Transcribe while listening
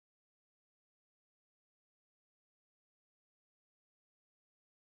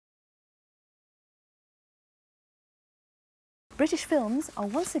British films are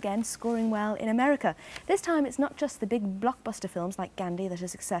once again scoring well in America. This time it's not just the big blockbuster films like Gandhi that are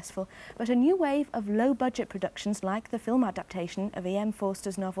successful, but a new wave of low-budget productions like the film adaptation of E.M.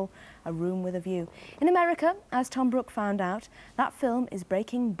 Forster's novel A Room with a View. In America, as Tom Brooke found out, that film is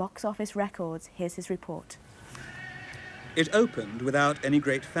breaking box office records. Here's his report. It opened without any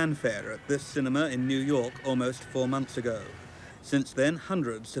great fanfare at this cinema in New York almost 4 months ago. Since then,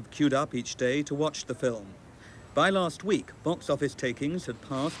 hundreds have queued up each day to watch the film. By last week, box office takings had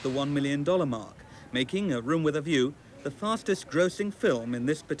passed the $1 million mark, making A Room with a View the fastest grossing film in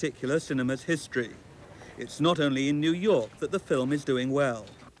this particular cinema's history. It's not only in New York that the film is doing well.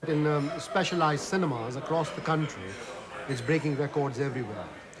 In specialized cinemas across the country, it's breaking records everywhere.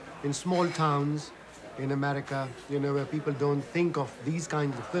 In small towns, in America, where people don't think of these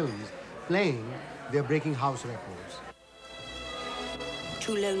kinds of films playing, they're breaking house records.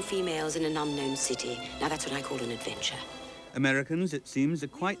 Two lone females in an unknown city. Now that's what I call an adventure. Americans, it seems, are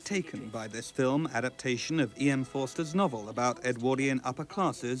quite taken by this film adaptation of E.M. Forster's novel about Edwardian upper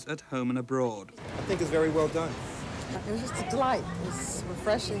classes at home and abroad. I think it's very well done. It was just a delight. It was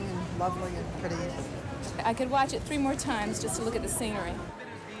refreshing and lovely and pretty. I could watch it 3 more times just to look at the scenery.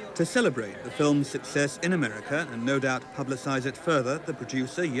 To celebrate the film's success in America and no doubt publicise it further, the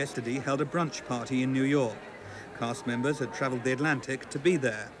producer yesterday held a brunch party in New York. Cast members had travelled the Atlantic to be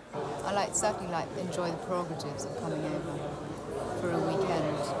there. I certainly enjoy the prerogatives of coming over for a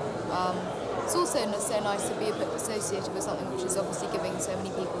weekend. It's also so nice to be a bit associated with something which is obviously giving so many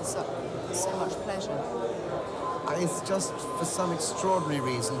people so much pleasure. It's just, for some extraordinary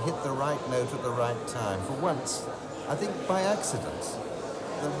reason, hit the right note at the right time. For once, I think by accident.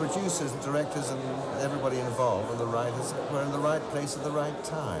 The producers, the directors, and everybody involved, and the writers, were in the right place at the right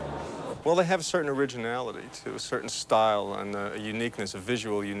time. Well, they have a certain originality to a certain style and a uniqueness, a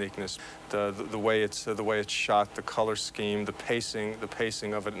visual uniqueness. The way it's shot, the color scheme, the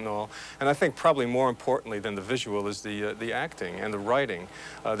pacing of it, and all. And I think probably more importantly than the visual is the acting and the writing.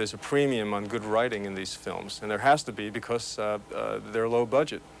 There's a premium on good writing in these films, and there has to be because they're low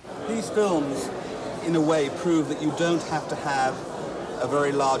budget. These films, in a way, prove that you don't have to have a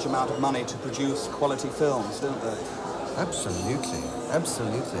very large amount of money to produce quality films, don't they? Absolutely,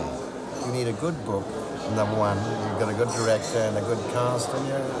 absolutely. You need a good book, number one, you've got a good director and a good cast, and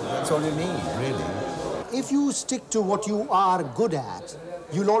that's all you need, really. If you stick to what you are good at,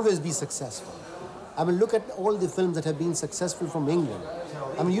 you'll always be successful. I mean, look at all the films that have been successful from England.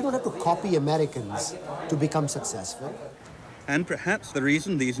 I mean, you don't have to copy Americans to become successful. And perhaps the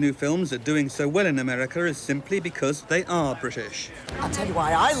reason these new films are doing so well in America is simply because they are British. I'll tell you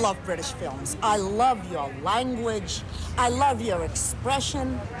why I love British films. I love your language. I love your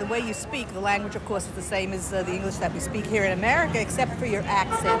expression. The way you speak, the language, of course, is the same as the English that we speak here in America, except for your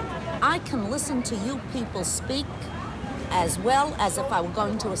accent. I can listen to you people speak as well as if I were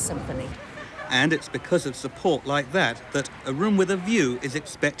going to a symphony. And it's because of support like that that A Room with a View is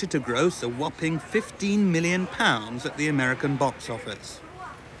expected to gross a whopping £15 million at the American box office.